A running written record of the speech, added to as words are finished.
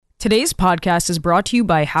Today's podcast is brought to you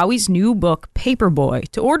by Howie's new book, Paperboy.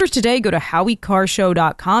 To order today, go to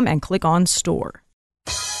howiecarshow.com and click on store.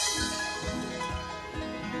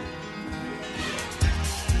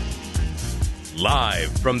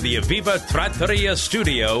 Live from the Aviva Trattoria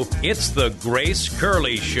studio, it's the Grace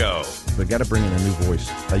Curley Show. They got to bring in a new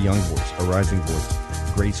voice, a young voice, a rising voice.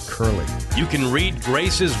 Grace Curley. You can read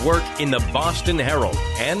Grace's work in the Boston Herald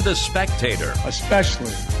and the Spectator.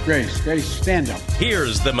 Especially Grace. Grace, stand up.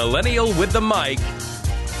 Here's the millennial with the mic,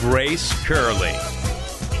 Grace Curley.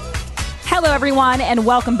 Hello, everyone, and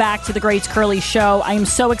welcome back to the Grace Curley Show. I am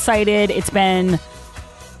so excited. It has been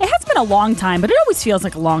a long time, but it always feels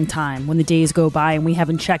like a long time when the days go by and we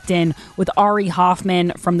haven't checked in with Ari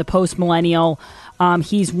Hoffman from the Post Millennial.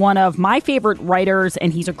 He's one of my favorite writers,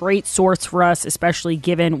 and he's a great source for us, especially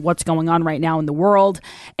given what's going on right now in the world.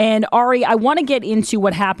 And Ari, I want to get into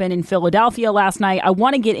what happened in Philadelphia last night. I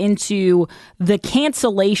want to get into the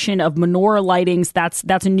cancellation of menorah lightings.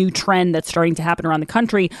 That's a new trend that's starting to happen around the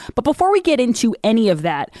country. But before we get into any of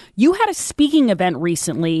that, you had a speaking event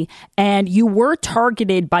recently, and you were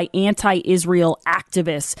targeted by anti-Israel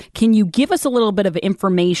activists. Can you give us a little bit of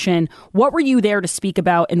information? What were you there to speak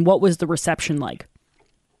about, and what was the reception like?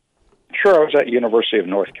 Sure, I was at University of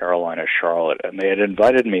North Carolina, Charlotte, and they had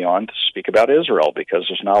invited me on to speak about Israel because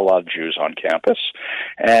there's not a lot of Jews on campus,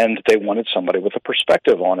 and they wanted somebody with a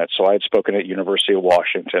perspective on it. So I had spoken at University of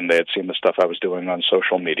Washington. They had seen the stuff I was doing on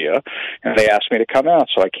social media, and they asked me to come out.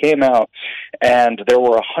 So I came out, and there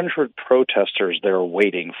were 100 protesters there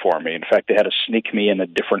waiting for me. In fact, they had to sneak me in a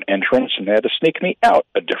different entrance, and they had to sneak me out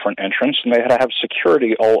a different entrance, and they had to have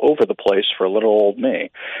security all over the place for little old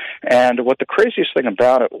me. And what the craziest thing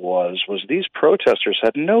about it was these protesters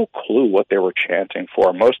had no clue what they were chanting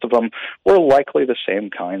for. Most of them were likely the same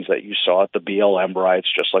kinds that you saw at the BLM riots,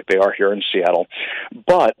 just like they are here in Seattle.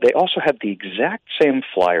 But they also had the exact same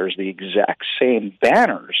flyers, the exact same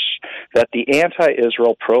banners that the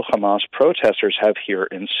anti-Israel, pro-Hamas protesters have here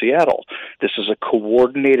in Seattle. This is a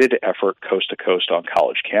coordinated effort coast to coast on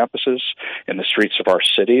college campuses, in the streets of our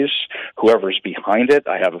cities. Whoever's behind it,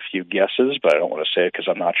 I have a few guesses, but I don't want to say it because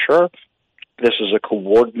I'm not sure. This is a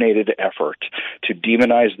coordinated effort to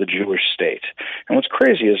demonize the Jewish state. And what's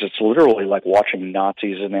crazy is it's literally like watching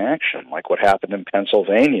Nazis in action, like what happened in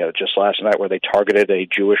Pennsylvania just last night where they targeted a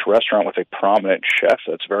Jewish restaurant with a prominent chef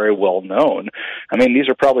that's very well known. I mean, these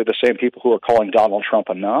are probably the same people who are calling Donald Trump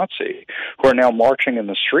a Nazi, who are now marching in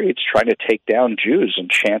the streets trying to take down Jews and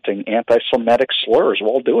chanting anti-Semitic slurs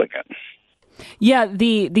while doing it. Yeah,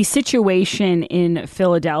 the situation in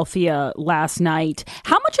Philadelphia last night,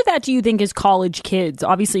 how much of that do you think is college kids?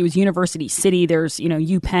 Obviously, it was University City. There's,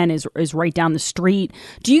 UPenn is right down the street.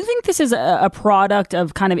 Do you think this is a product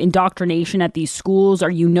of kind of indoctrination at these schools?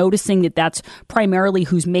 Are you noticing that that's primarily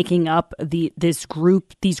who's making up these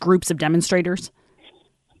groups of demonstrators?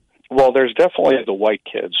 Well, there's definitely the white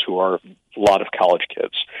kids who are a lot of college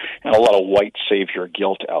kids and a lot of white savior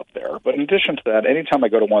guilt out there. But in addition to that, anytime I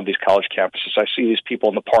go to one of these college campuses, I see these people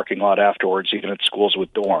in the parking lot afterwards, even at schools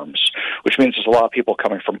with dorms, which means there's a lot of people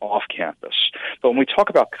coming from off campus. But when we talk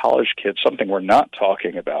about college kids, something we're not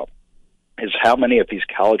talking about is how many of these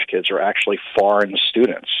college kids are actually foreign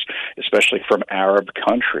students, especially from Arab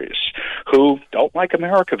countries, who don't like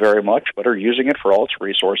America very much, but are using it for all its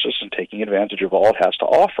resources and taking advantage of all it has to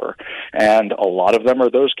offer. And a lot of them are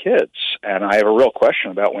those kids. And I have a real question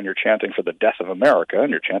about when you're chanting for the death of America and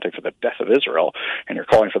you're chanting for the death of Israel and you're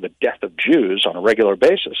calling for the death of Jews on a regular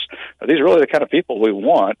basis. Are these really the kind of people we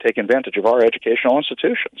want taking advantage of our educational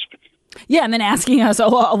institutions? Yeah, and then asking us, a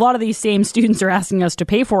lot of these same students are asking us to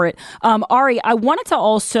pay for it. Ari, I wanted to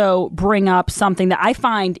also bring up something that I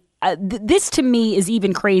find this to me is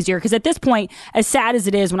even crazier, because at this point, as sad as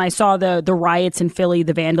it is when I saw the riots in Philly,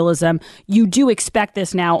 the vandalism, you do expect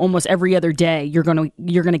this now almost every other day. You're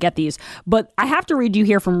gonna get these. But I have to read you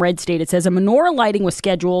here from Red State. It says a menorah lighting was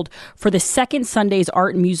scheduled for the Second Sunday's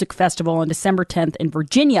Art and Music Festival on December 10th in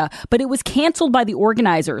Virginia, but it was canceled by the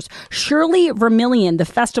organizers. Shirley Vermillion, the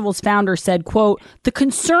festival's founder, said, quote, "The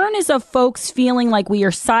concern is of folks feeling like we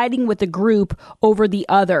are siding with the group over the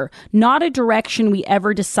other, not a direction we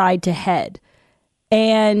ever decide to head."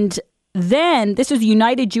 And then this is the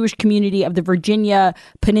United Jewish Community of the Virginia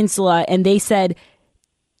Peninsula, and they said,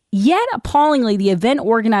 yet appallingly, the event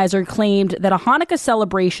organizer claimed that a Hanukkah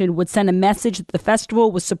celebration would send a message that the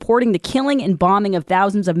festival was supporting the killing and bombing of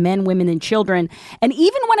thousands of men, women, and children, and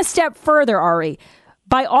even went a step further, Ari,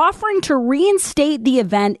 by offering to reinstate the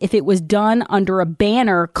event if it was done under a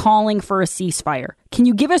banner calling for a ceasefire. Can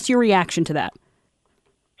you give us your reaction to that?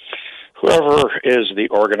 Whoever is the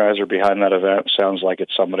organizer behind that event sounds like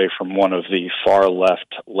it's somebody from one of the far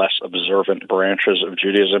left, less observant branches of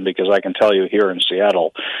Judaism, because I can tell you here in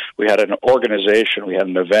Seattle, we had an organization, we had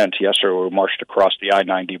an event yesterday where we marched across the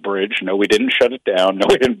I-90 bridge. No, we didn't shut it down. No,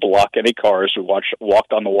 we didn't block any cars. We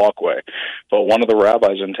walked on the walkway. But one of the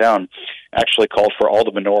rabbis in town actually called for all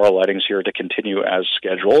the menorah lightings here to continue as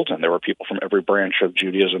scheduled, and there were people from every branch of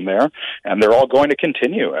Judaism there, and they're all going to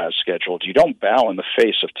continue as scheduled. You don't bow in the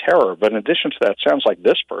face of terror, but in addition to that, it sounds like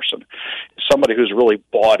this person is somebody who's really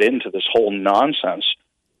bought into this whole nonsense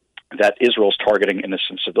that Israel's targeting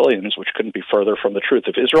innocent civilians, which couldn't be further from the truth.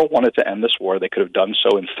 If Israel wanted to end this war, they could have done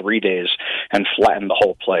so in 3 days and flattened the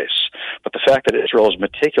whole place. But the fact that Israel is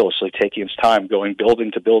meticulously taking its time going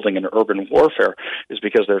building to building in urban warfare is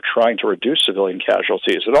because they're trying to reduce civilian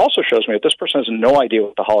casualties. It also shows me that this person has no idea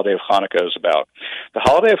what the holiday of Hanukkah is about. The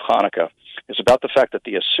holiday of Hanukkah is about the fact that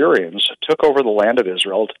the Assyrians took over the land of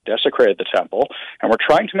Israel, desecrated the temple, and were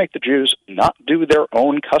trying to make the Jews not do their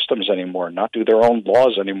own customs anymore, not do their own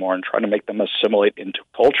laws anymore, and trying to make them assimilate into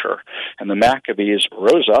culture. And the Maccabees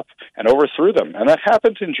rose up and overthrew them. And that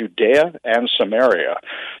happened in Judea and Samaria.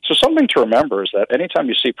 So something to remember is that anytime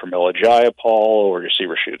you see Pramila Jayapal, or you see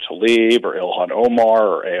Rashida Tlaib, or Ilhan Omar,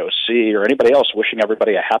 or AOC, or anybody else wishing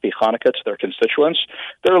everybody a happy Hanukkah to their constituents,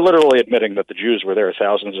 they're literally admitting that the Jews were there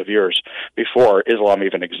thousands of years before Islam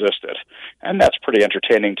even existed. And that's pretty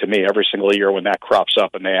entertaining to me every single year when that crops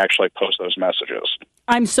up and they actually post those messages.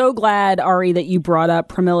 I'm so glad, Ari, that you brought up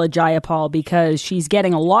Pramila Jayapal, because she's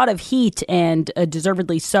getting a lot of heat, and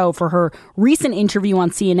deservedly so, for her recent interview on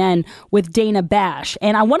CNN with Dana Bash.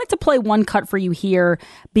 And I wanted to play one cut for you here,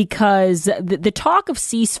 because the talk of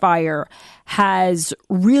ceasefire has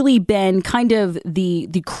really been kind of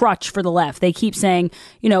the crutch for the left. They keep saying,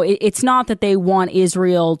 it's not that they want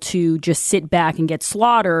Israel to just sit back and get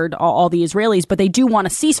slaughtered, all the Israelis, but they do want a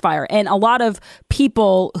ceasefire. And a lot of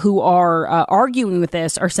people who are arguing with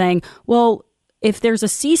this are saying, well, if there's a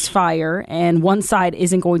ceasefire and one side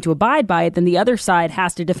isn't going to abide by it, then the other side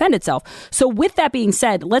has to defend itself. So with that being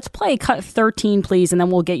said, let's play cut 13, please, and then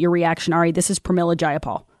we'll get your reaction, Ari. This is Pramila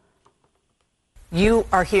Jayapal. You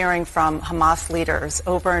are hearing from Hamas leaders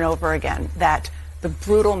over and over again that the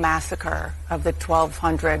brutal massacre of the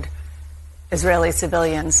 1,200 Israeli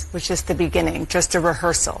civilians was just the beginning, just a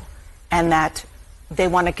rehearsal, and that they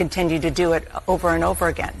want to continue to do it over and over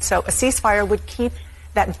again. So a ceasefire would keep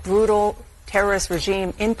that brutal terrorist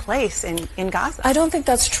regime in place in Gaza. I don't think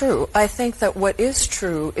that's true. I think that what is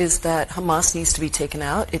true is that Hamas needs to be taken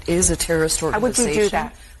out. It is a terrorist organization. How would you do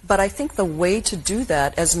that? But I think the way to do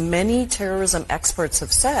that, as many terrorism experts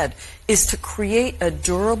have said, is to create a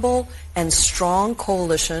durable and strong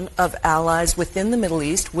coalition of allies within the Middle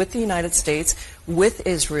East, with the United States, with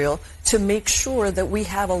Israel, to make sure that we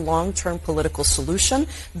have a long-term political solution,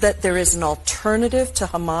 that there is an alternative to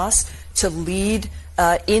Hamas to lead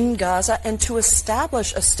in Gaza, and to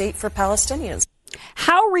establish a state for Palestinians.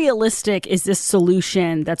 How realistic is this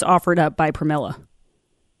solution that's offered up by Pramila?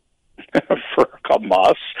 For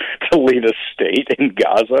Hamas to lead a state in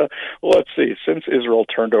Gaza? Well, let's see. Since Israel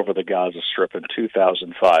turned over the Gaza Strip in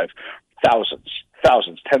 2005,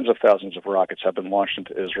 tens of thousands of rockets have been launched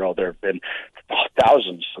into Israel. There have been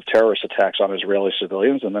thousands of terrorist attacks on Israeli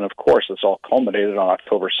civilians. And then, of course, this all culminated on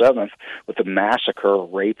October 7th with the massacre,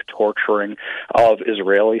 rape, torturing of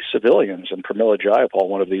Israeli civilians. And Pramila Jayapal,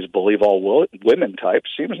 one of these believe-all women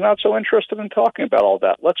types, seems not so interested in talking about all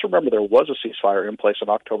that. Let's remember there was a ceasefire in place on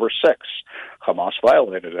October 6th. Hamas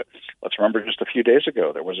violated it. Let's remember just a few days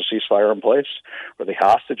ago there was a ceasefire in place where the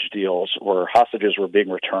hostage deals, where hostages were being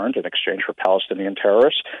returned in exchange for Palestinian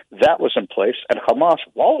terrorists. That was in place, and Hamas,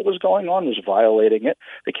 while it was going on, was violating it.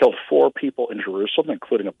 They killed 4 people in Jerusalem,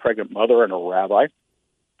 including a pregnant mother and a rabbi.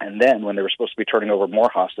 And then, when they were supposed to be turning over more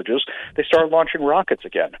hostages, they started launching rockets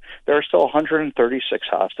again. There are still 136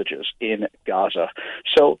 hostages in Gaza.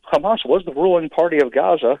 So Hamas was the ruling party of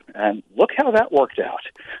Gaza, and look how that worked out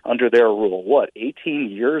under their rule. 18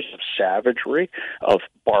 years of savagery, of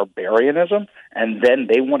barbarianism, and then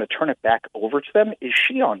they want to turn it back over to them? Is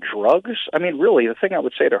she on drugs? I mean, really, the thing I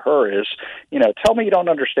would say to her is, tell me you don't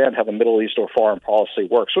understand how the Middle East or foreign policy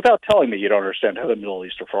works without telling me you don't understand how the Middle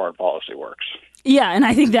East or foreign policy works. Yeah, and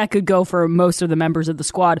I think that could go for most of the members of the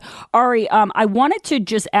squad. Ari, I wanted to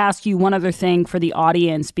just ask you one other thing for the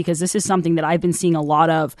audience, because this is something that I've been seeing a lot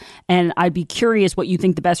of, and I'd be curious what you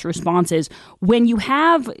think the best response is. When you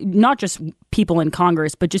have not just people in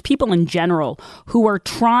Congress, but just people in general who are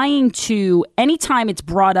trying to, anytime it's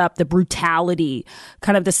brought up, the brutality,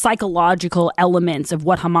 kind of the psychological elements of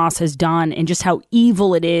what Hamas has done and just how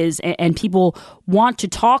evil it is, and people want to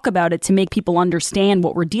talk about it to make people understand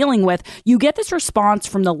what we're dealing with, you get this response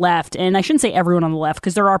from the left. And I shouldn't say everyone on the left,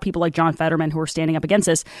 because there are people like John Fetterman who are standing up against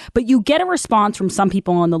this, but you get a response from some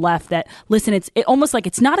people on the left that, listen, it's almost like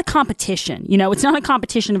it's not a competition. It's not a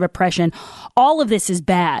competition of oppression. All of this is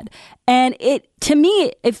bad. And to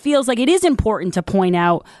me, it feels like it is important to point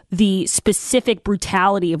out the specific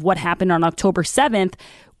brutality of what happened on October 7th.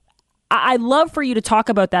 I'd love for you to talk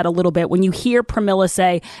about that a little bit. When you hear Pramila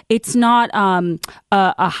say it's not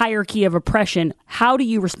a hierarchy of oppression, how do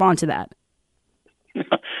you respond to that?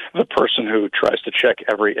 The person who tries to check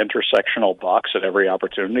every intersectional box at every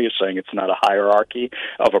opportunity is saying it's not a hierarchy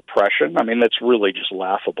of oppression. I mean, that's really just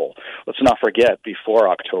laughable. Let's not forget, before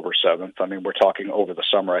October 7th, I mean, we're talking over the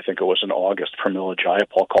summer, I think it was in August, Pramila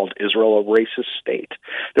Jayapal called Israel a racist state.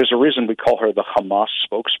 There's a reason we call her the Hamas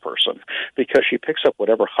spokesperson, because she picks up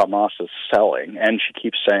whatever Hamas is selling, and she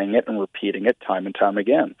keeps saying it and repeating it time and time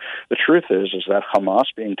again. The truth is that Hamas,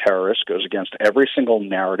 being terrorists, goes against every single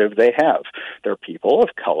narrative they have. They're people of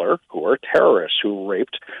color who are terrorists, who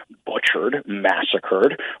raped, butchered,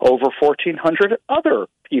 massacred over 1,400 other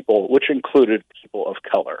people, which included people of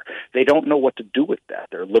color. They don't know what to do with that.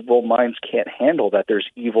 Their liberal minds can't handle that there's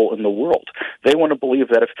evil in the world. They want to believe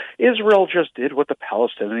that if Israel just did what the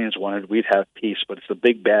Palestinians wanted, we'd have peace, but it's the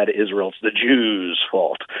big bad Israel, it's the Jews'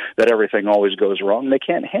 fault that everything always goes wrong. They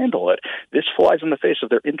can't handle it. This flies in the face of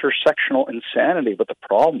their intersectional insanity, but the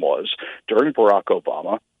problem was, during Barack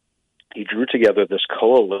Obama, he drew together this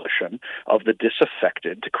coalition of the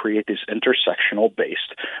disaffected to create this intersectional base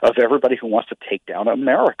of everybody who wants to take down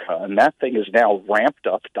America. And that thing is now ramped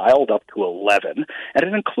up, dialed up to 11, and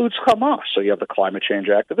it includes Hamas. So you have the climate change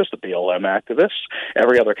activists, the BLM activists,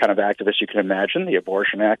 every other kind of activist you can imagine, the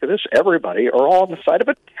abortion activists, everybody are all on the side of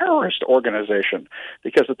a terrorist organization.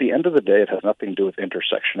 Because at the end of the day, it has nothing to do with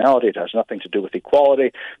intersectionality. It has nothing to do with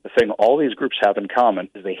equality. The thing all these groups have in common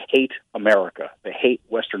is they hate America. They hate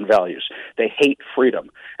Western values. They hate freedom,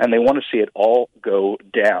 and they want to see it all go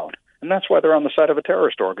down. And that's why they're on the side of a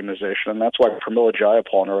terrorist organization, and that's why Pramila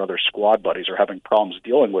Jayapal and her other squad buddies are having problems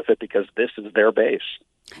dealing with it, because this is their base.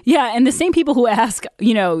 Yeah, and the same people who ask,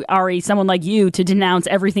 Ari, someone like you, to denounce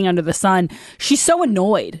everything under the sun, she's so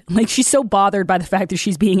annoyed. Like, she's so bothered by the fact that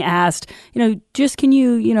she's being asked, just can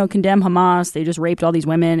you, condemn Hamas? They just raped all these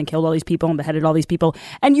women and killed all these people and beheaded all these people.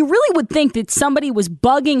 And you really would think that somebody was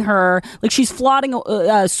bugging her, like she's swatting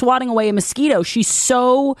away a mosquito. She's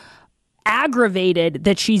so aggravated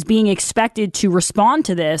that she's being expected to respond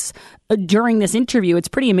to this during this interview. It's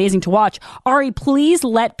pretty amazing to watch. Ari, please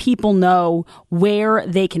let people know where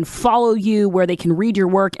they can follow you, where they can read your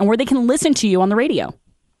work, and where they can listen to you on the radio.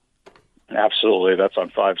 Absolutely. That's on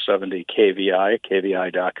 570 KVI,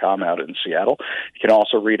 KVI.com out in Seattle. You can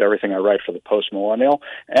also read everything I write for the Post Millennial,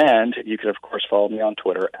 and you can, of course, follow me on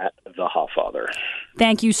Twitter at The Hoffather.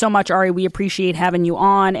 Thank you so much, Ari. We appreciate having you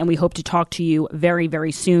on, and we hope to talk to you very,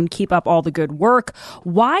 very soon. Keep up all the good work.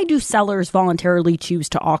 Why do sellers voluntarily choose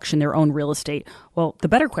to auction their own real estate? Well, the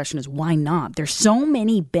better question is, why not? There's so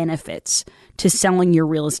many benefits to selling your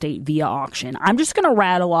real estate via auction. I'm just going to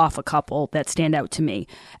rattle off a couple that stand out to me.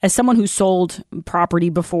 As someone who sold property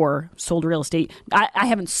before, sold real estate, I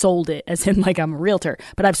haven't sold it as in like I'm a realtor,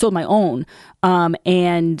 but I've sold my own.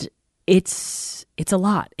 And it's a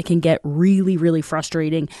lot. It can get really, really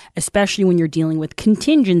frustrating, especially when you're dealing with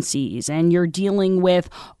contingencies and you're dealing with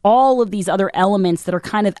all of these other elements that are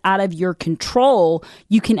kind of out of your control.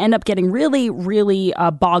 You can end up getting really, really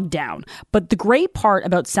bogged down. But the great part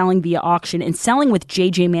about selling via auction and selling with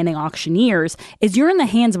J.J. Manning Auctioneers is you're in the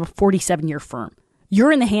hands of a 47-year firm.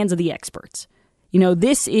 You're in the hands of the experts.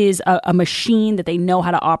 This is a machine that they know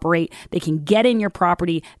how to operate. They can get in your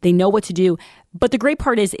property. They know what to do. But the great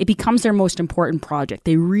part is it becomes their most important project.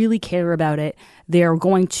 They really care about it. They're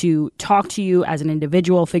going to talk to you as an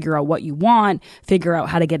individual, figure out what you want, figure out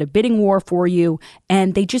how to get a bidding war for you.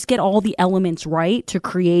 And they just get all the elements right to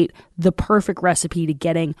create the perfect recipe to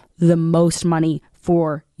getting the most money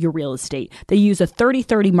for your real estate. They use a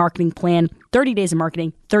 30-30 marketing plan, 30 days of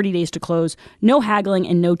marketing, 30 days to close, no haggling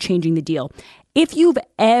and no changing the deal. If you've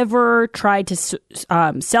ever tried to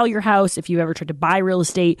sell your house, if you've ever tried to buy real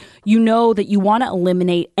estate, you know that you want to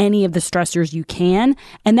eliminate any of the stressors you can.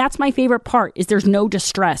 And that's my favorite part, is there's no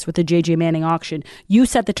distress with the J.J. Manning auction. You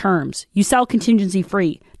set the terms. You sell contingency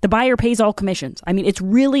free. The buyer pays all commissions. I mean,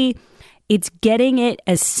 it's getting it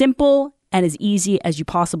as simple and as easy as you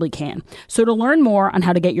possibly can. So to learn more on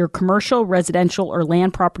how to get your commercial, residential, or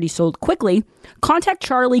land property sold quickly, contact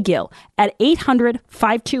Charlie Gill at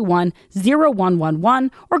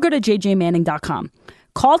 800-521-0111 or go to jjmanning.com.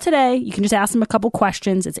 Call today. You can just ask them a couple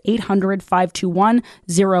questions. It's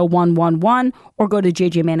 800-521-0111 or go to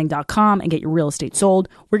jjmanning.com and get your real estate sold.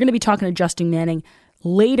 We're going to be talking to Justin Manning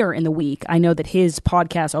later in the week. I know that his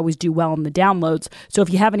podcasts always do well in the downloads. So if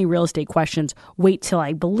you have any real estate questions, wait till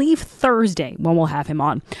I believe Thursday when we'll have him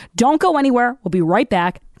on. Don't go anywhere. We'll be right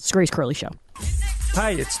back. It's the Grace Curley Show.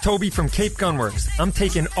 Hi, it's Toby from Cape Gunworks. I'm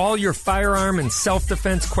taking all your firearm and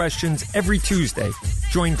self-defense questions every Tuesday.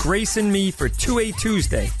 Join Grace and me for 2A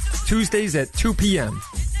Tuesday, Tuesdays at 2 p.m.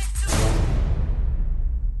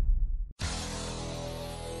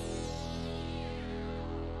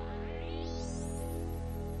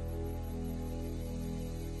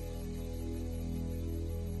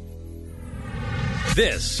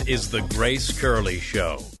 This is the Grace Curley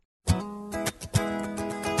Show.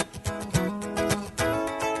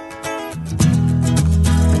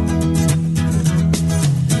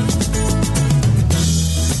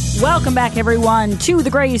 Welcome back, everyone, to the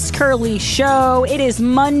Grace Curley Show. It is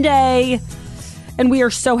Monday, and we are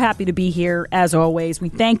so happy to be here, as always. We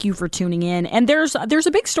thank you for tuning in. And there's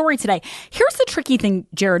a big story today. Here's the tricky thing,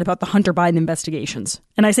 Jared, about the Hunter Biden investigations.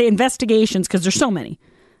 And I say investigations because there's so many.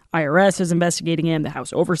 IRS is investigating him. The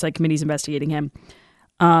House Oversight Committee is investigating him.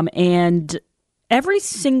 And every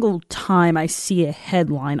single time I see a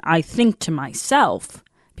headline, I think to myself,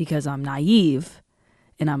 because I'm naive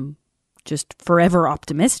and I'm just forever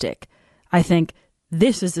optimistic, I think,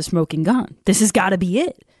 this is the smoking gun. This has got to be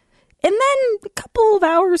it. And then a couple of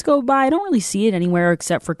hours go by. I don't really see it anywhere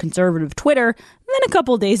except for conservative Twitter. And then a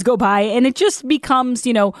couple of days go by and it just becomes,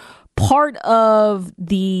 part of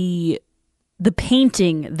the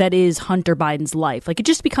painting that is Hunter Biden's life. Like, it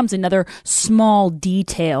just becomes another small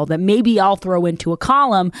detail that maybe I'll throw into a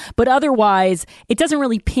column, but otherwise it doesn't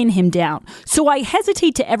really pin him down. So I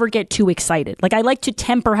hesitate to ever get too excited. Like, I like to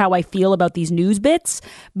temper how I feel about these news bits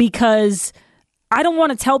because I don't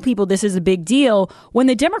want to tell people this is a big deal when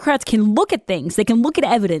the Democrats can look at things, they can look at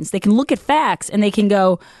evidence, they can look at facts, and they can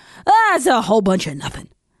go, it's a whole bunch of nothing.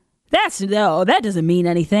 That doesn't mean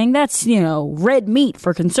anything. That's, red meat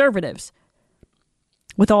for conservatives.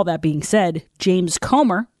 With all that being said, James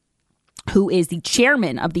Comer, who is the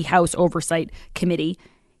chairman of the House Oversight Committee,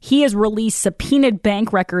 he has released subpoenaed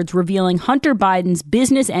bank records revealing Hunter Biden's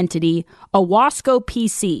business entity, Owasco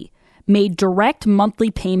PC, made direct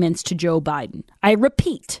monthly payments to Joe Biden. I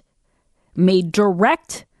repeat, made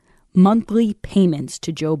direct monthly payments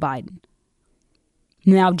to Joe Biden.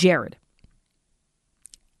 Now, Jared,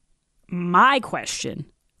 my question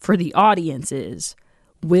for the audience is,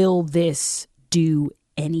 will this do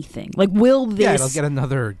anything? Like, will this... Yeah, it'll get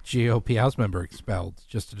another GOP House member expelled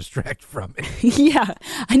just to distract from it. Yeah,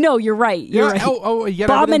 I know, you're right. You're right.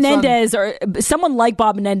 Bob Menendez, or someone like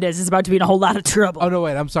Bob Menendez, is about to be in a whole lot of trouble. Oh, no,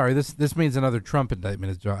 wait, I'm sorry. This means another Trump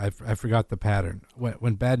indictment. I forgot the pattern.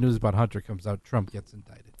 When bad news about Hunter comes out, Trump gets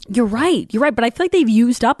indicted. You're right, but I feel like they've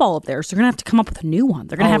used up all of theirs, so they're going to have to come up with a new one.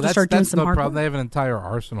 They're going to have to start doing some hard work. They have an entire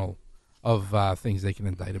arsenal of things they can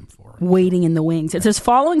indict him for. Waiting in the wings. It says,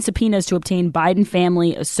 following subpoenas to obtain Biden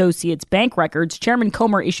family associates bank records, Chairman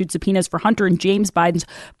Comer issued subpoenas for Hunter and James Biden's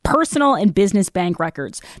personal and business bank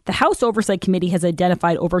records. The House Oversight Committee has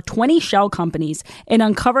identified over 20 shell companies and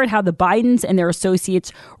uncovered how the Bidens and their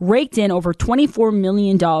associates raked in over $24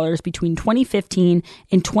 million between 2015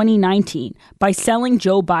 and 2019 by selling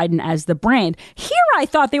Joe Biden as the brand. Here I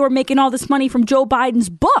thought they were making all this money from Joe Biden's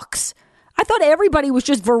books. I thought everybody was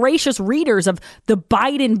just voracious readers of the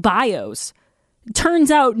Biden bios. Turns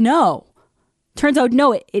out no.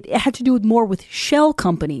 It had to do more with shell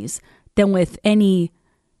companies than with any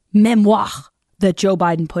memoir that Joe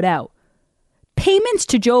Biden put out. Payments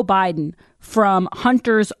to Joe Biden from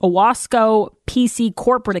Hunter's Owasco PC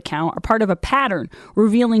corporate account are part of a pattern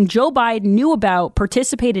revealing Joe Biden knew about,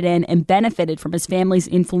 participated in, and benefited from his family's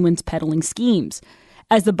influence peddling schemes.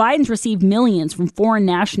 As the Bidens received millions from foreign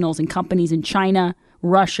nationals and companies in China,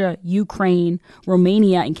 Russia, Ukraine,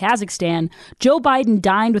 Romania, and Kazakhstan, Joe Biden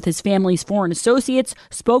dined with his family's foreign associates,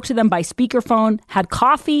 spoke to them by speakerphone, had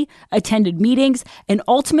coffee, attended meetings, and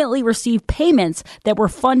ultimately received payments that were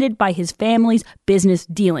funded by his family's business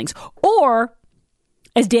dealings. Or,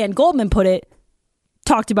 as Dan Goldman put it,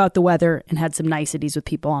 talked about the weather and had some niceties with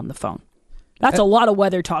people on the phone. That's a lot of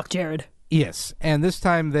weather talk, Jared. Yes, and this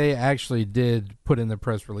time they actually did put in the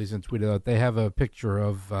press release and tweeted out. They have a picture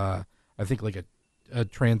of, I think, like a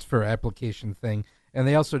transfer application thing, and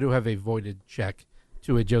they also do have a voided check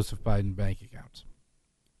to a Joseph Biden bank account.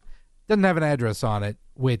 doesn't have an address on it,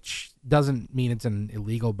 which doesn't mean it's an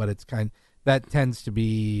illegal, but that tends to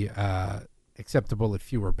be acceptable at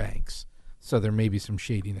fewer banks. So there may be some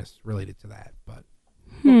shadiness related to that, but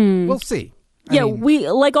we'll see. I mean, we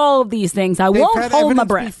like all of these things. I won't hold my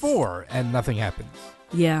breath before, and nothing happens.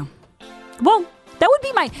 Yeah. Well, that would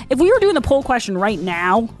be if we were doing the poll question right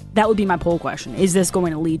now, that would be my poll question. Is this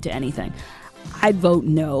going to lead to anything? I'd vote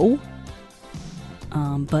no.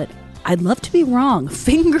 But I'd love to be wrong.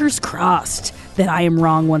 Fingers crossed that I am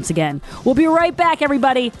wrong once again. We'll be right back,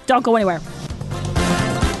 everybody. Don't go anywhere.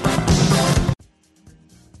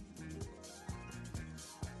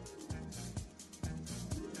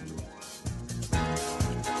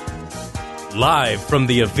 Live from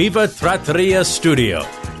the Aviva Trattoria studio.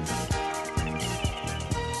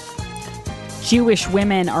 Jewish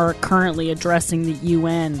women are currently addressing the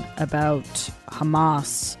UN about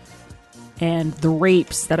Hamas and the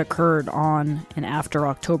rapes that occurred on and after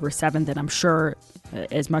October 7th. And I'm sure,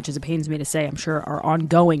 as much as it pains me to say, I'm sure are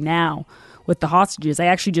ongoing now with the hostages. I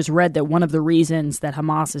actually just read that one of the reasons that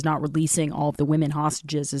Hamas is not releasing all of the women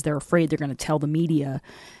hostages is they're afraid they're going to tell the media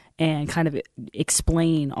and kind of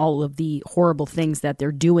explain all of the horrible things that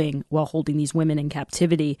they're doing while holding these women in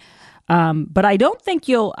captivity. But I don't think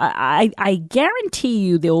I guarantee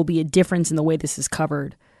you there will be a difference in the way this is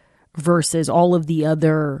covered versus all of the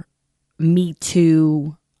other Me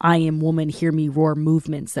Too, I Am Woman, Hear Me Roar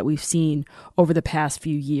movements that we've seen over the past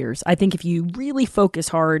few years. I think if you really focus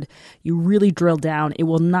hard, you really drill down, it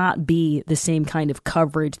will not be the same kind of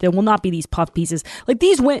coverage. There will not be these puff pieces. Like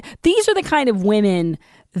these are the kind of women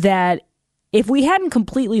that if we hadn't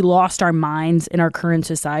completely lost our minds in our current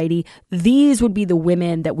society, these would be the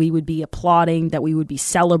women that we would be applauding, that we would be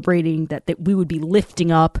celebrating, that we would be lifting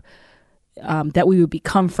up, that we would be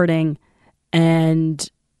comforting. And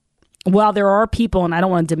while there are people, and I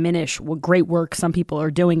don't want to diminish what great work some people are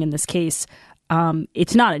doing in this case,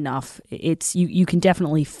 it's not enough. It's you can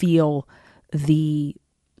definitely feel the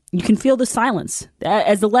silence.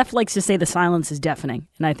 As the left likes to say, the silence is deafening.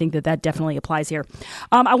 And I think that definitely applies here.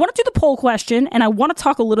 I want to do the poll question, and I want to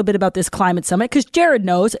talk a little bit about this climate summit, because Jared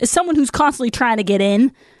knows, as someone who's constantly trying to get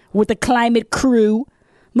in with the climate crew,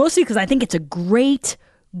 mostly because I think it's a great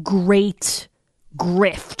grift.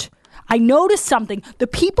 I noticed something. The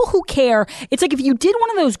people who care, it's like if you did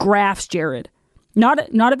one of those graphs, Jared, not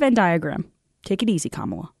a Venn diagram. Take it easy,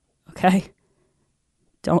 Kamala. Okay?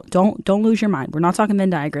 Don't lose your mind. We're not talking Venn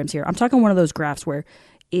diagrams here. I'm talking one of those graphs where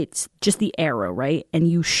it's just the arrow, right? And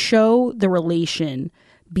you show the relation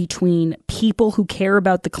between people who care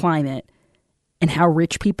about the climate and how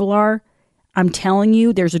rich people are. I'm telling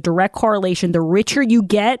you, there's a direct correlation. The richer you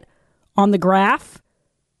get on the graph,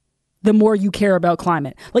 the more you care about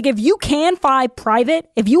climate. Like if you can fly private,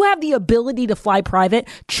 if you have the ability to fly private,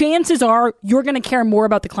 chances are you're going to care more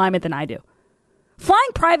about the climate than I do. Flying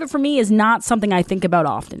private for me is not something I think about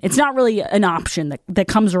often. It's not really an option that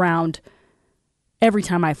comes around every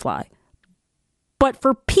time I fly. But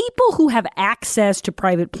for people who have access to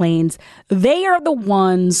private planes, they are the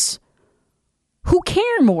ones who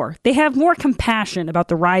care more. They have more compassion about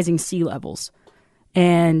the rising sea levels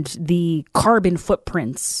and the carbon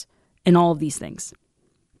footprints and all of these things.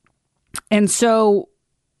 And so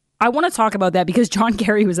I want to talk about that because John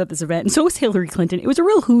Kerry was at this event, and so was Hillary Clinton. It was a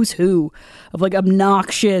real who's who of like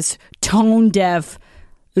obnoxious, tone-deaf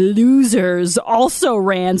losers,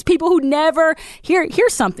 also-rans, people who never...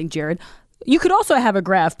 Here's something, Jared. You could also have a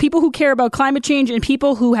graph. People who care about climate change and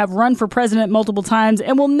people who have run for president multiple times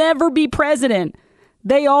and will never be president.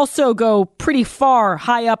 They also go pretty far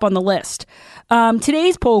high up on the list.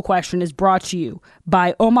 Today's poll question is brought to you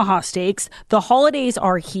by Omaha Steaks. The holidays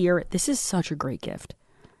are here. This is such a great gift.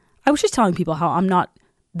 I was just telling people how I'm not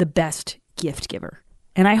the best gift giver.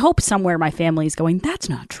 And I hope somewhere my family is going, that's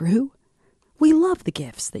not true. We love the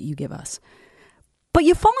gifts that you give us. But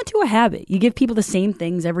you fall into a habit. You give people the same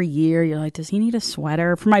things every year. You're like, does he need a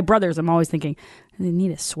sweater? For my brothers, I'm always thinking, do they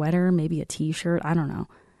need a sweater? Maybe a t-shirt? I don't know.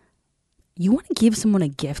 You want to give someone a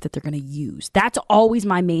gift that they're going to use. That's always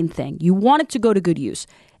my main thing. You want it to go to good use.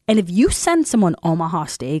 And if you send someone Omaha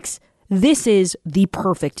Steaks, this is the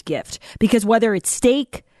perfect gift. Because whether it's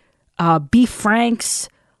steak, beef franks,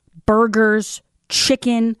 burgers,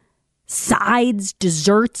 chicken, sides,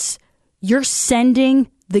 desserts, you're sending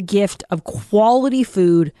the gift of quality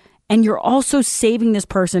food, and you're also saving this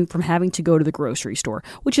person from having to go to the grocery store,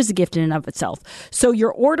 which is a gift in and of itself. So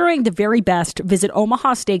you're ordering the very best. Visit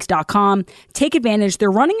omahasteaks.com. Take advantage. They're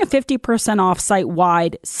running a 50% off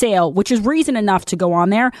site-wide sale, which is reason enough to go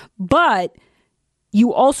on there. But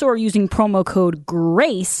you also are using promo code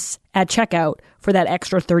GRACE at checkout for that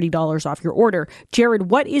extra $30 off your order. Jared,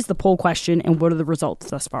 what is the poll question and what are the results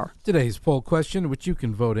thus far? Today's poll question, which you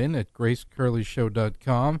can vote in at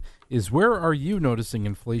gracecurleyshow.com, is where are you noticing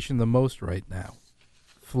inflation the most right now?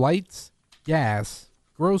 Flights, gas,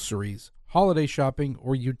 groceries, holiday shopping,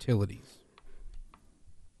 or utilities?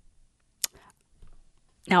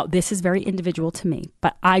 Now, this is very individual to me,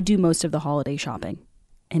 but I do most of the holiday shopping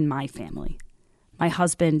in my family. My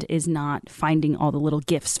husband is not finding all the little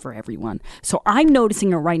gifts for everyone. So I'm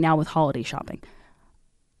noticing it right now with holiday shopping.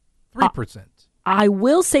 3%. I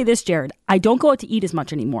will say this, Jared. I don't go out to eat as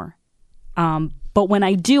much anymore. But when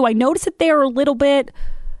I do, I notice it there a little bit.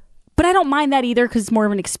 But I don't mind that either because it's more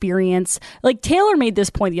of an experience. Like Taylor made this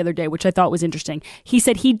point the other day, which I thought was interesting. He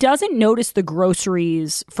said he doesn't notice the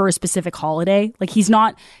groceries for a specific holiday. Like he's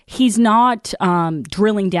not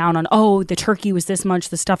drilling down on, oh, the turkey was this much,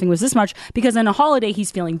 the stuffing was this much, because on a holiday he's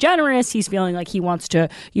feeling generous. He's feeling like he wants to,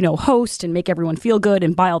 host and make everyone feel good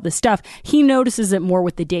and buy all this stuff. He notices it more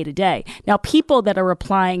with the day to day. Now, people that are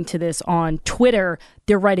replying to this on Twitter,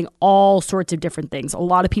 they're writing all sorts of different things. A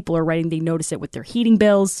lot of people are writing they notice it with their heating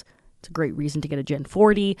bills. It's a great reason to get a Gen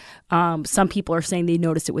 40. Some people are saying they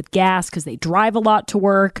notice it with gas because they drive a lot to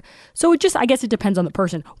work. So I guess it depends on the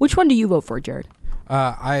person. Which one do you vote for, Jared?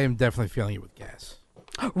 I am definitely feeling it with gas.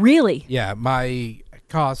 Really? Yeah, my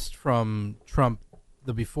cost from Trump,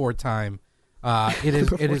 the before time,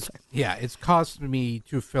 it's cost me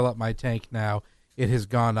to fill up my tank now. It has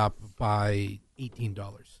gone up by $18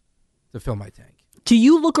 to fill my tank. Do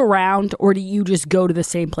you look around or do you just go to the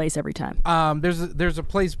same place every time? There's a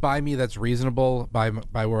place by me that's reasonable by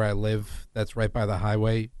where I live. That's right by the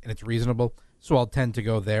highway, and it's reasonable. So I'll tend to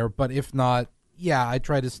go there. But if not, I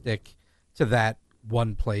try to stick to that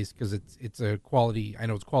one place because it's a quality. I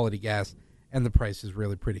know it's quality gas, and the price is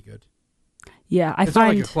really pretty good. Yeah, it's not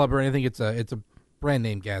like a club or anything. It's a brand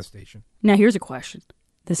name gas station. Now here's a question.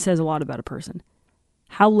 This says a lot about a person.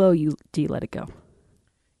 How low do you let it go?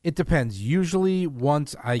 It depends. Usually,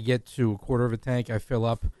 once I get to a quarter of a tank, I fill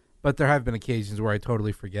up. But there have been occasions where I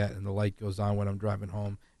totally forget, and the light goes on when I'm driving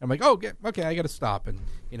home. I'm like, okay, I got to stop. And,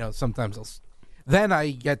 sometimes then I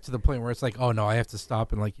get to the point where it's like, oh, no, I have to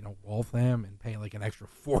stop in, Waltham and pay, an extra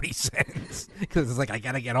 40 cents. Because it's like, I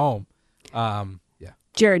got to get home. Yeah.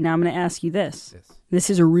 Jared, now I'm going to ask you this. Yes. This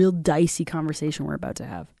is a real dicey conversation we're about to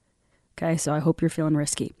have. Okay, so I hope you're feeling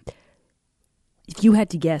risky. If you had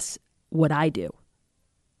to guess what I do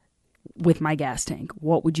with my gas tank,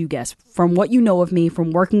 what would you guess? From what you know of me,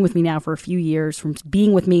 from working with me now for a few years, from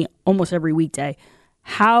being with me almost every weekday,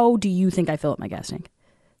 how do you think I fill up my gas tank?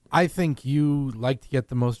 I think you like to get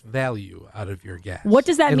the most value out of your gas. What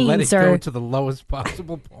does that mean, let it sir? Go to the lowest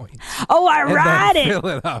possible point. Oh, I ride it. Fill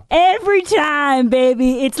it up every time,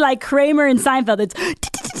 baby. It's like Kramer and Seinfeld. It's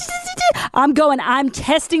I'm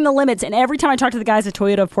testing the limits, and every time I talk to the guys at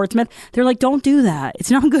Toyota of Portsmouth, they're like, don't do that.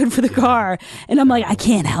 It's not good for the car. And I'm like, I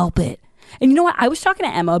can't help it. And you know what? I was talking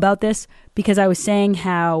to Emma about this because I was saying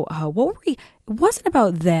how, what were we? It wasn't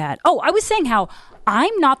about that. Oh, I was saying how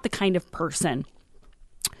I'm not the kind of person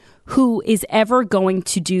who is ever going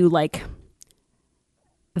to do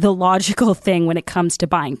the logical thing when it comes to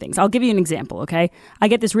buying things. I'll give you an example, okay? I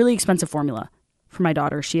get this really expensive formula for my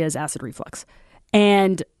daughter. She has acid reflux.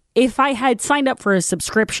 And if I had signed up for a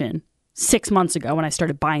subscription 6 months ago when I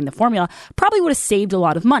started buying the formula, probably would have saved a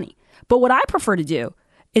lot of money. But what I prefer to do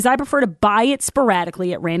is I prefer to buy it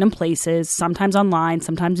sporadically at random places, sometimes online,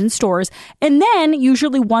 sometimes in stores. And then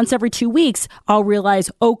usually once every 2 weeks, I'll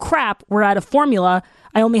realize, oh crap, we're out of formula.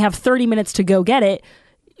 I only have 30 minutes to go get it.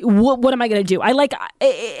 What am I going to do?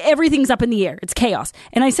 Everything's up in the air. It's chaos.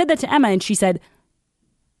 And I said that to Emma and she said,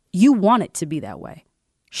 you want it to be that way.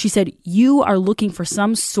 She said, you are looking for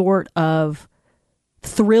some sort of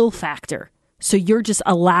thrill factor. So you're just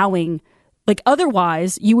allowing,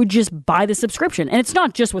 otherwise you would just buy the subscription. And it's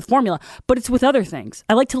not just with formula, but it's with other things.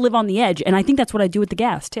 I like to live on the edge. And I think that's what I do with the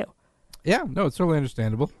gas too. Yeah, no, it's totally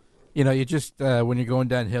understandable. You just, when you're going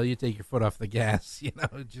downhill, you take your foot off the gas,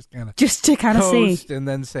 just to kind of see. And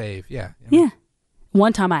then save. Yeah. Yeah.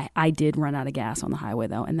 One time I did run out of gas on the highway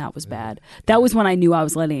though. And that was bad. That was when I knew I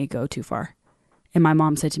was letting it go too far. And my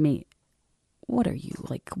mom said to me, what are you,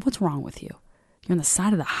 what's wrong with you? You're on the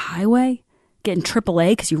side of the highway getting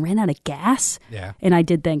AAA because you ran out of gas? Yeah. And I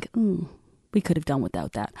did think, we could have done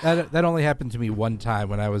without that. That only happened to me one time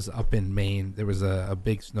when I was up in Maine. There was a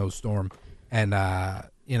big snowstorm. And, I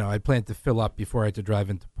planned to fill up before I had to drive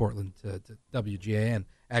into Portland to WGAN,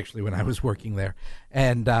 actually, when I was working there.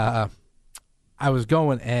 And I was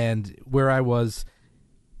going, and where I was,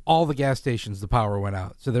 all the gas stations, the power went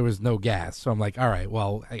out. So there was no gas. So I'm like, all right,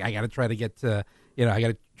 well, I got to try to get to I got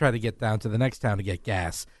to try to get down to the next town to get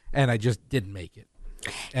gas, and I just didn't make it.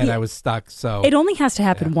 And I was stuck. So it only has to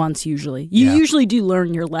happen once usually. You usually do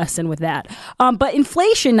learn your lesson with that. But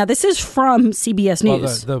inflation, now this is from CBS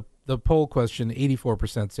News. Well, the poll question,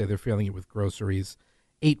 84% say they're feeling it with groceries,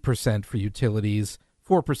 8% for utilities,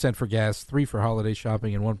 4% for gas, 3% for holiday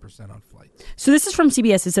shopping, and 1% on flights. So this is from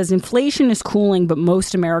CBS. It says inflation is cooling, but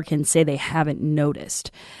most Americans say they haven't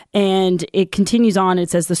noticed. And it continues on. It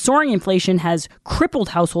says the soaring inflation has crippled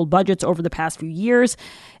household budgets over the past few years.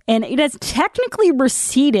 And it has technically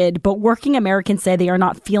receded, but working Americans say they are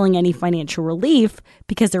not feeling any financial relief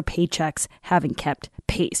because their paychecks haven't kept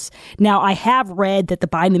pace. Now, I have read that the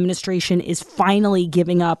Biden administration is finally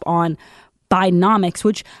giving up on Bidenomics,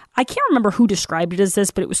 which I can't remember who described it as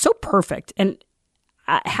this, but it was so perfect. And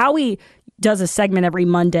Howie does a segment every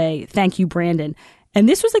Monday. Thank you, Brandon. And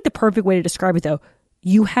this was like the perfect way to describe it, though.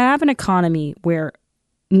 You have an economy where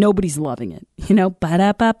nobody's loving it.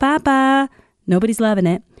 Ba-da-ba-ba-ba. Nobody's loving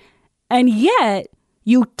it. And yet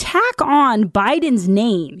you tack on Biden's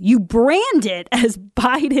name. You brand it as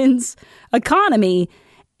Biden's economy,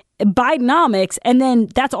 Bidenomics, and then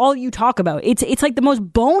that's all you talk about. It's like the most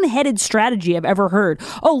boneheaded strategy I've ever heard.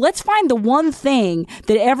 Oh, let's find the one thing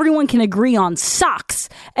that everyone can agree on sucks,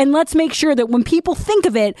 and let's make sure that when people think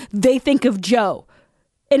of it, they think of Joe.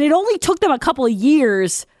 And it only took them a couple of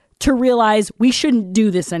years to realize we shouldn't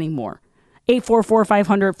do this anymore.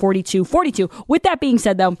 844-500-4242. With that being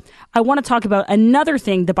said, though, I want to talk about another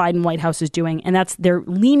thing the Biden White House is doing, and that's they're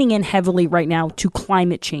leaning in heavily right now to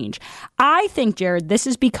climate change. I think, Jared, this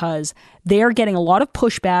is because they are getting a lot of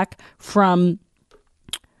pushback from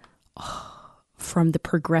the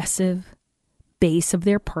progressive base of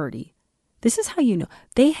their party. This is how you know.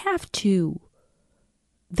 They have to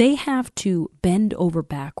bend over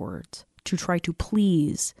backwards to try to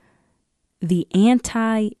please the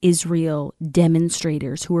anti-Israel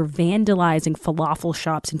demonstrators who are vandalizing falafel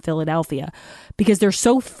shops in Philadelphia because they're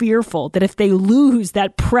so fearful that if they lose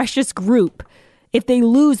that precious group, if they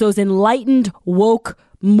lose those enlightened, woke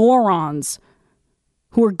morons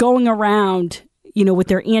who are going around, with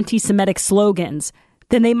their anti-Semitic slogans,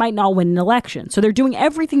 then they might not win an election. So they're doing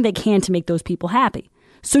everything they can to make those people happy.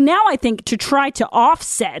 So now I think to try to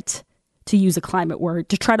offset, to use a climate word,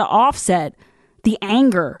 to try to offset the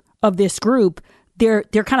anger of this group, they're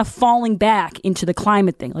kind of falling back into the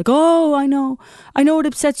climate thing. Like, oh, I know it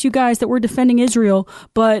upsets you guys that we're defending Israel,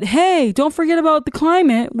 but hey, don't forget about the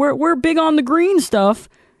climate. We're big on the green stuff.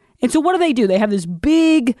 And so what do? They have this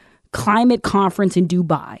big climate conference in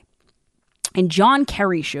Dubai. And John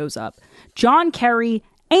Kerry shows up. John Kerry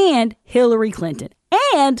and Hillary Clinton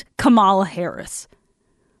and Kamala Harris.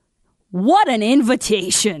 What an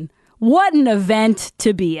invitation. What an event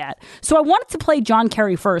to be at. So I wanted to play John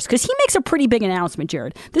Kerry first because he makes a pretty big announcement,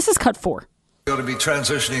 Jared. This is cut 4. We're going to be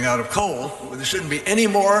transitioning out of coal. There shouldn't be any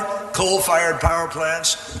more coal-fired power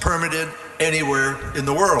plants permitted anywhere in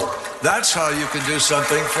the world. That's how you can do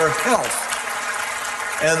something for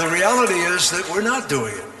health. And the reality is that we're not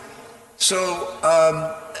doing it. So,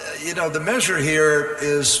 the measure here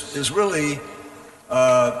is really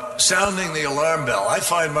sounding the alarm bell. I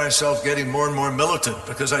find myself getting more and more militant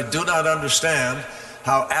because I do not understand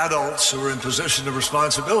how adults who are in position of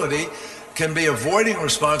responsibility can be avoiding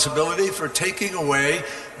responsibility for taking away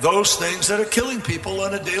those things that are killing people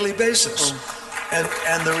on a daily basis.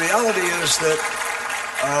 And the reality is that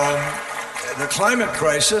the climate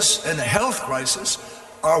crisis and the health crisis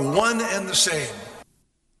are one and the same.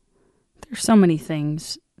 There's so many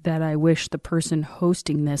things that I wish the person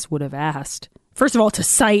hosting this would have asked. First of all, to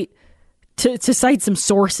cite some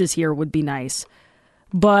sources here would be nice.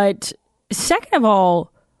 But second of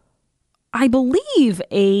all, I believe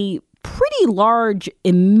a pretty large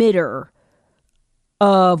emitter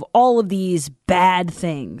of all of these bad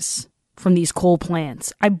things from these coal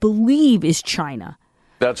plants, I believe, is China.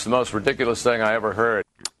 That's the most ridiculous thing I ever heard.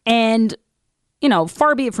 And,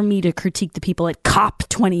 far be it from me to critique the people at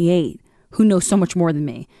COP28 who know so much more than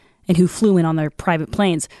me and who flew in on their private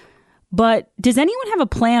planes. But does anyone have a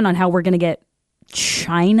plan on how we're going to get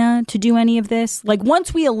China to do any of this? Like,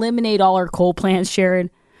 once we eliminate all our coal plants, Sharon,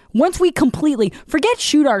 once we completely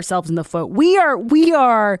shoot ourselves in the foot, we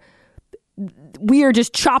are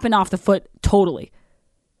just chopping off the foot totally.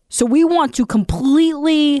 So we want to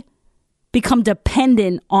completely become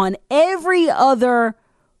dependent on every other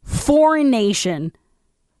foreign nation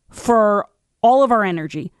for all of our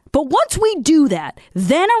energy. But once we do that,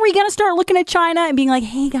 then are we going to start looking at China and being like,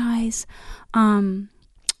 hey, guys,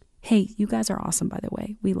 hey, you guys are awesome, by the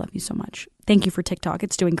way. We love you so much. Thank you for TikTok.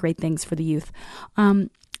 It's doing great things for the youth.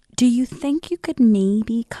 Do you think you could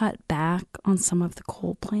maybe cut back on some of the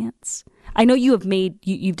coal plants? I know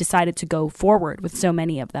you've decided to go forward with so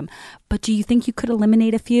many of them, but do you think you could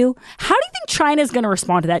eliminate a few? How do you think China's going to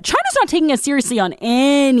respond to that? China's not taking us seriously on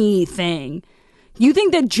anything. You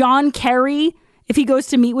think that John Kerry, if he goes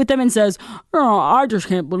to meet with them and says, "Oh, I just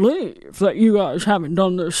can't believe that you guys haven't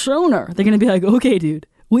done this sooner," they're going to be like, "Okay, dude,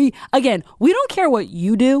 we don't care what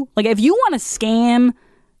you do. Like, if you want to scam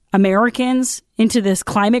Americans into this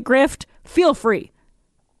climate grift, feel free.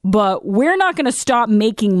 But we're not going to stop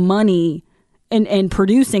making money and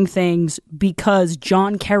producing things because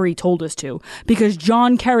John Kerry told us to. Because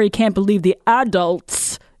John Kerry can't believe the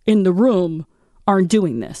adults in the room aren't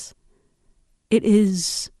doing this." It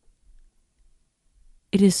is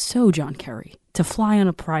so John Kerry to fly on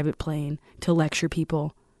a private plane to lecture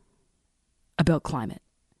people about climate.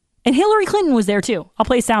 And Hillary Clinton was there too. I'll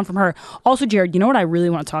play sound from her. Also, Jared, you know what I really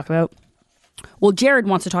want to talk about? Well, Jared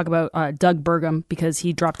wants to talk about Doug Burgum because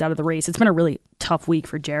he dropped out of the race. It's been a really tough week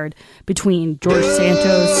for Jared between George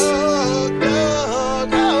Santos.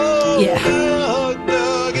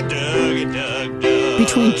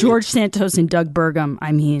 Between George Santos and Doug Burgum,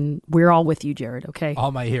 I mean, we're all with you, Jared, okay?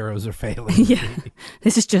 All my heroes are failing. Yeah.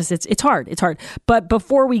 This is just, it's hard. It's hard. But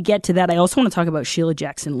before we get to that, I also want to talk about Sheila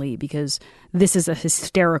Jackson Lee because this is a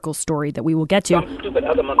hysterical story that we will get to.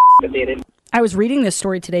 I was reading this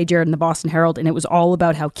story today, Jared, in the Boston Herald, and it was all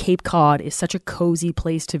about how Cape Cod is such a cozy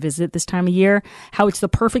place to visit this time of year, how it's the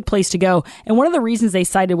perfect place to go. And one of the reasons they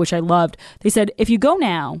cited, which I loved, they said, if you go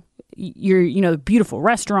now, you're, beautiful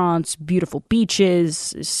restaurants, beautiful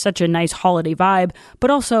beaches, such a nice holiday vibe, but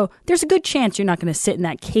also there's a good chance you're not going to sit in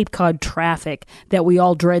that Cape Cod traffic that we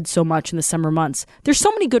all dread so much in the summer months. There's so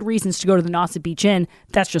many good reasons to go to the Nauset Beach Inn.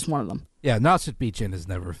 That's just one of them. Yeah, Nauset Beach Inn has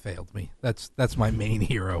never failed me. That's my main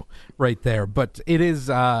hero right there. But it is,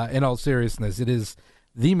 in all seriousness, it is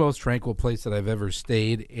the most tranquil place that I've ever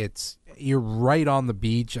stayed. You're right on the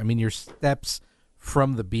beach. I mean, your steps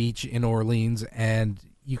from the beach in Orleans, and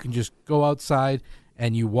you can just go outside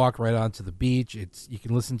and you walk right onto the beach. You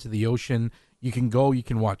can listen to the ocean. You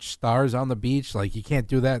can watch stars on the beach. Like, you can't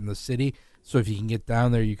do that in the city. So if you can get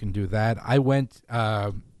down there, you can do that. I went,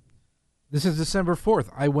 this is December 4th.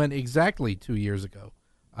 I went exactly 2 years ago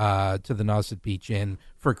to the Nauset Beach Inn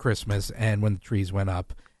for Christmas and when the trees went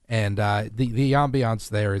up. And the ambiance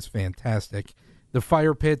there is fantastic. The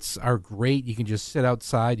fire pits are great. You can just sit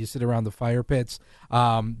outside. You sit around the fire pits.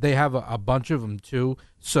 They have a bunch of them, too.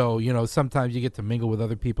 So, sometimes you get to mingle with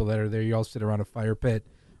other people that are there. You all sit around a fire pit.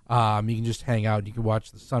 You can just hang out. You can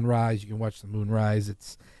watch the sunrise. You can watch the moonrise.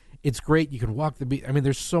 It's great. You can walk the beach. I mean,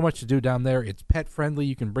 there's so much to do down there. It's pet-friendly.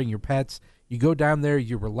 You can bring your pets. You go down there.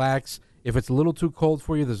 You relax. If it's a little too cold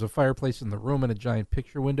for you, there's a fireplace in the room and a giant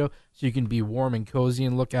picture window, so you can be warm and cozy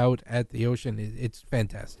and look out at the ocean. It's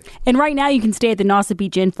fantastic. And right now, you can stay at the Nauset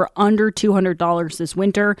Beach Inn for under $200 this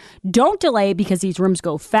winter. Don't delay because these rooms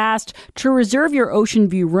go fast. To reserve your ocean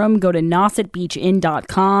view room, go to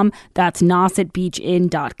nausetbeachinn.com. That's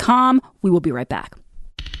nausetbeachinn.com. We will be right back.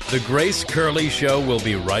 The Grace Curley Show will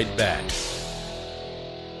be right back.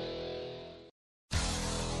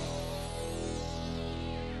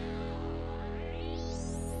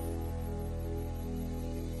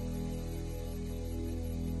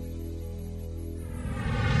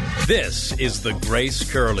 This is the Grace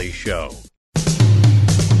Curley Show.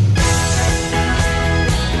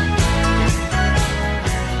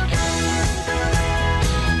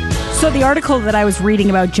 So the article that I was reading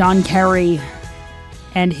about John Kerry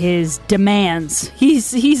and his demands,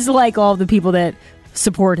 he's like all the people that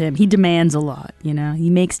support him. He demands a lot, He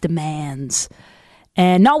makes demands.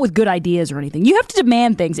 And not with good ideas or anything. You have to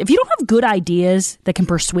demand things. If you don't have good ideas that can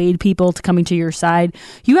persuade people to coming to your side,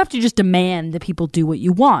 you have to just demand that people do what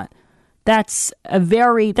you want. That's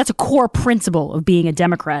a core principle of being a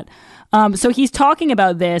Democrat. So he's talking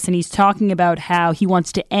about this, and he's talking about how he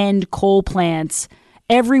wants to end coal plants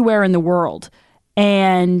everywhere in the world.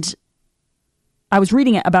 And I was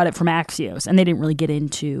reading about it from Axios, and they didn't really get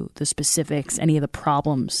into the specifics, any of the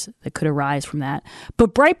problems that could arise from that.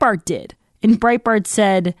 But Breitbart did. And Breitbart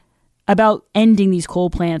said about ending these coal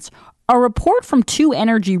plants, a report from 2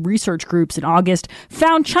 energy research groups in August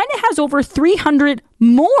found China has over 300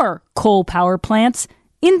 more coal power plants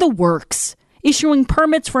in the works, issuing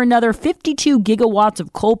permits for another 52 gigawatts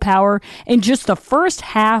of coal power in just the first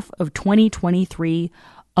half of 2023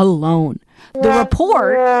 alone. The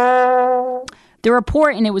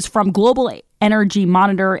report, and it was from Global Energy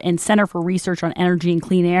Monitor and Center for Research on Energy and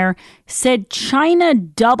Clean Air, said China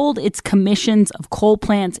doubled its commissions of coal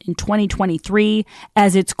plants in 2023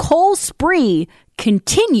 as its coal spree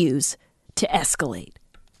continues to escalate.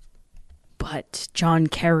 But John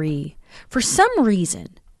Kerry, for some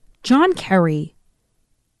reason, John Kerry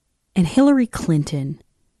and Hillary Clinton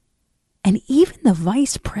and even the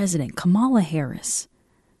vice president, Kamala Harris,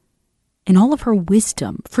 in all of her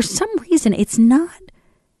wisdom, for some reason, it's not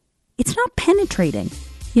penetrating.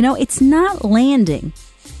 It's not landing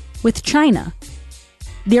with China.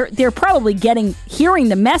 They're probably hearing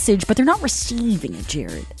the message, but they're not receiving it,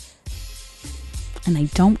 Jared. And I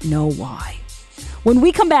don't know why. When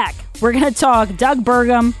we come back, we're going to talk Doug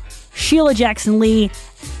Burgum, Sheila Jackson Lee,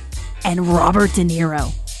 and Robert De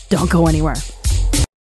Niro. Don't go anywhere.